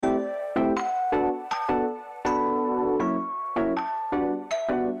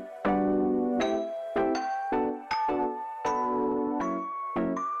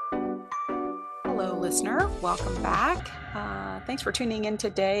Hello, listener. Welcome back. Thanks for tuning in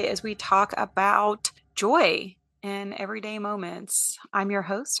today as we talk about joy in everyday moments. I'm your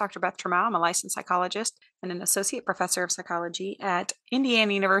host, Dr. Beth Trammell. I'm a licensed psychologist and an associate professor of psychology at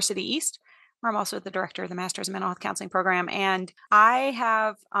Indiana University East, where I'm also the director of the Master's in Mental Health Counseling program. And I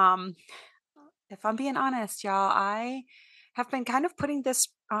have, if I'm being honest, y'all, I have been kind of putting this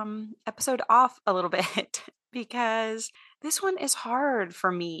episode off a little bit because this one is hard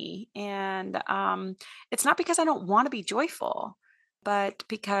for me. And it's not because I don't want to be joyful, but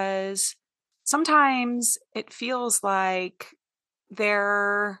because sometimes it feels like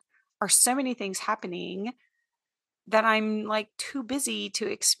there are so many things happening that I'm like too busy to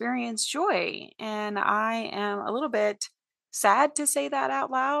experience joy. And I am a little bit sad to say that out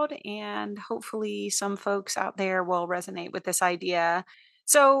loud. And hopefully, some folks out there will resonate with this idea.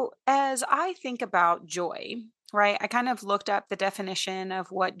 So, as I think about joy, right, I kind of looked up the definition of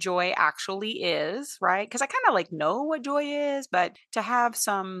what joy actually is, right? Because I kind of like know what joy is, but to have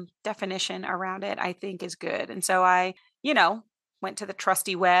some definition around it, I think is good. And so I went to the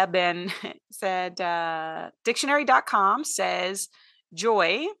trusty web and said dictionary.com says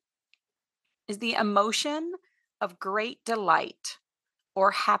joy is the emotion of great delight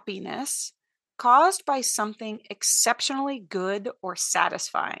or happiness caused by something exceptionally good or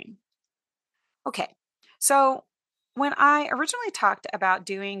satisfying. Okay, so when I originally talked about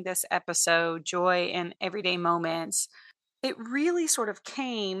doing this episode, Joy in Everyday Moments, it really sort of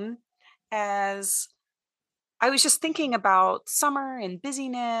came as I was just thinking about summer and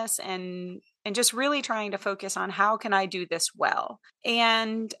busyness and just really trying to focus on how can I do this well.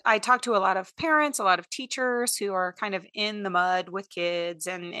 And I talked to a lot of parents, a lot of teachers who are kind of in the mud with kids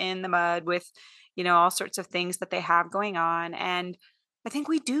and in the mud with, all sorts of things that they have going on. And I think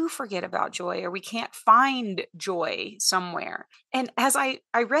we do forget about joy or we can't find joy somewhere. And as I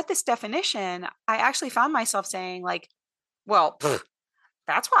read this definition, I actually found myself saying like, well,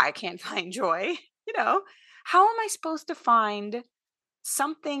 that's why I can't find joy. You know, how am I supposed to find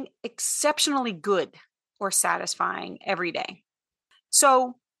something exceptionally good or satisfying every day?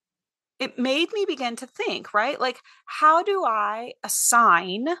 So it made me begin to think, right? Like, how do I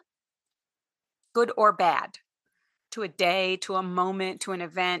assign good or bad to a day, to a moment, to an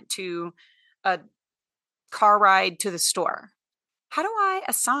event, to a car ride to the store? How do I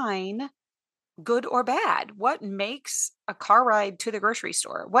assign good or bad? What makes a car ride to the grocery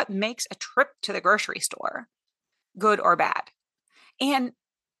store? What makes a trip to the grocery store good or bad? And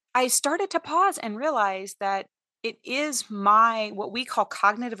I started to pause and realize that it is my what we call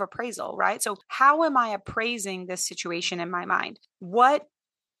cognitive appraisal, right? So, how am I appraising this situation in my mind? What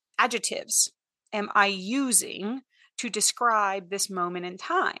adjectives am I using to describe this moment in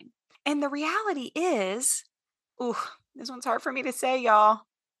time? And the reality is, ooh, this one's hard for me to say, y'all.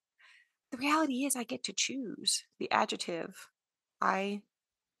 The reality is, I get to choose the adjective I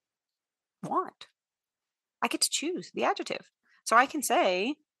want. I get to choose the adjective. So I can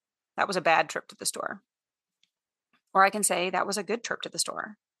say, that was a bad trip to the store. Or I can say, that was a good trip to the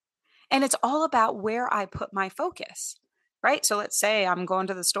store. And it's all about where I put my focus, right? So let's say I'm going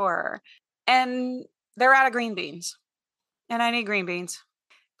to the store and they're out of green beans and I need green beans,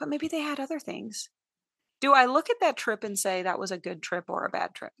 but maybe they had other things. Do I look at that trip and say that was a good trip or a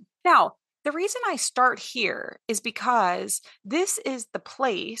bad trip? Now, the reason I start here is because this is the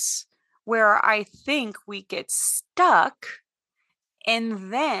place where I think we get stuck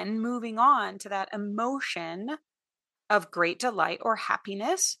and then moving on to that emotion of great delight or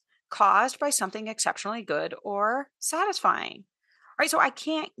happiness caused by something exceptionally good or satisfying. Right? So I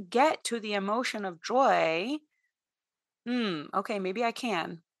can't get to the emotion of joy. Okay, maybe I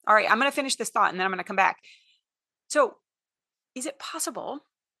can. All right, I'm going to finish this thought and then I'm going to come back. So, is it possible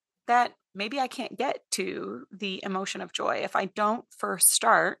that maybe I can't get to the emotion of joy if I don't first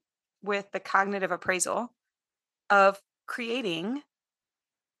start with the cognitive appraisal of creating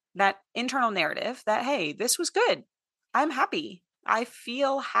that internal narrative that, hey, this was good. I'm happy. I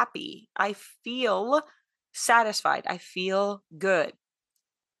feel happy. I feel satisfied. I feel good.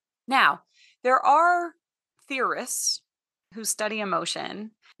 Now, there are theorists who study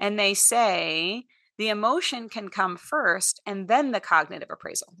emotion and they say the emotion can come first and then the cognitive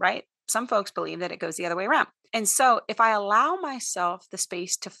appraisal, right? Some folks believe that it goes the other way around. And so if I allow myself the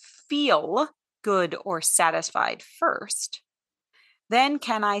space to feel good or satisfied first, then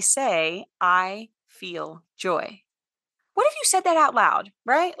can I say, I feel joy? What if you said that out loud,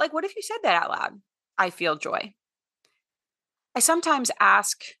 right? Like, what if you said that out loud? I feel joy. I sometimes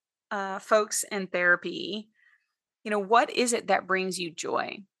ask folks in therapy, what is it that brings you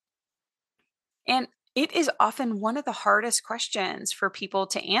joy? And It is often one of the hardest questions for people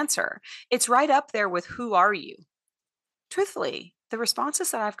to answer. It's right up there with who are you? Truthfully, the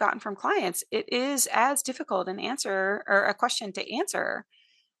responses that I've gotten from clients, it is as difficult an answer or a question to answer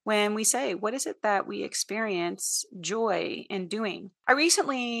when we say, what is it that we experience joy in doing? I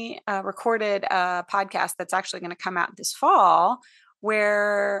recently recorded a podcast that's actually going to come out this fall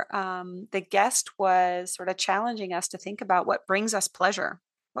where the guest was sort of challenging us to think about what brings us pleasure.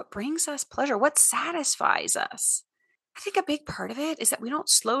 What brings us pleasure? What satisfies us? I think a big part of it is that we don't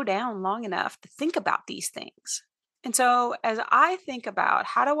slow down long enough to think about these things. And so, as I think about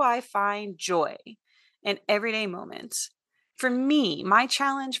how do I find joy in everyday moments, for me, my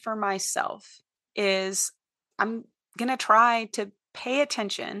challenge for myself is I'm going to try to pay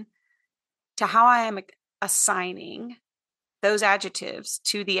attention to how I am assigning those adjectives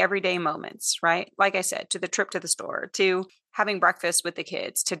to the everyday moments, right? Like I said, to the trip to the store, to having breakfast with the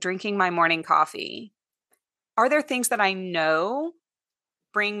kids, to drinking my morning coffee. Are there things that I know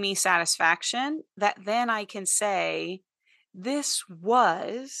bring me satisfaction that then I can say, this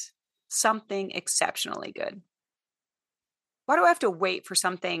was something exceptionally good? Why do I have to wait for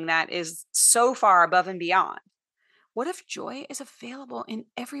something that is so far above and beyond? What if joy is available in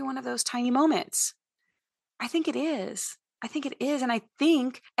every one of those tiny moments? I think it is. I think it is. And I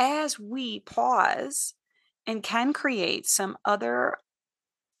think as we pause and can create some other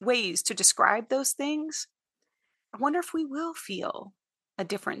ways to describe those things, I wonder if we will feel a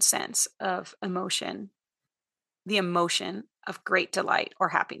different sense of emotion, the emotion of great delight or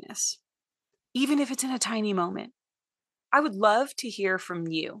happiness, even if it's in a tiny moment. I would love to hear from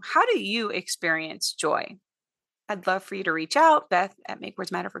you. How do you experience joy? I'd love for you to reach out, Beth at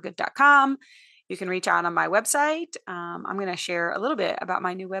makewordsmatterforgood.com. You can reach out on my website. I'm going to share a little bit about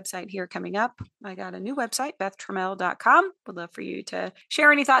my new website here coming up. I got a new website, bethtrammell.com. Would love for you to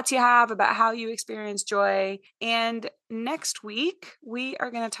share any thoughts you have about how you experience joy. And next week, we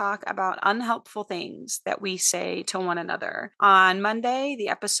are going to talk about unhelpful things that we say to one another. On Monday, the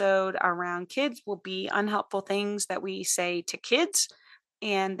episode around kids will be unhelpful things that we say to kids.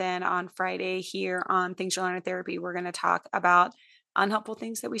 And then on Friday here on Things You Learn in Therapy, we're going to talk about unhelpful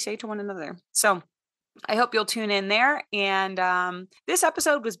things that we say to one another. So I hope you'll tune in there. And this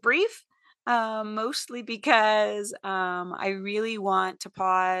episode was brief, mostly because I really want to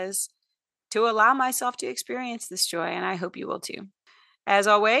pause to allow myself to experience this joy. And I hope you will too. As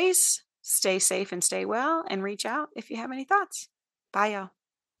always, stay safe and stay well and reach out if you have any thoughts. Bye, y'all.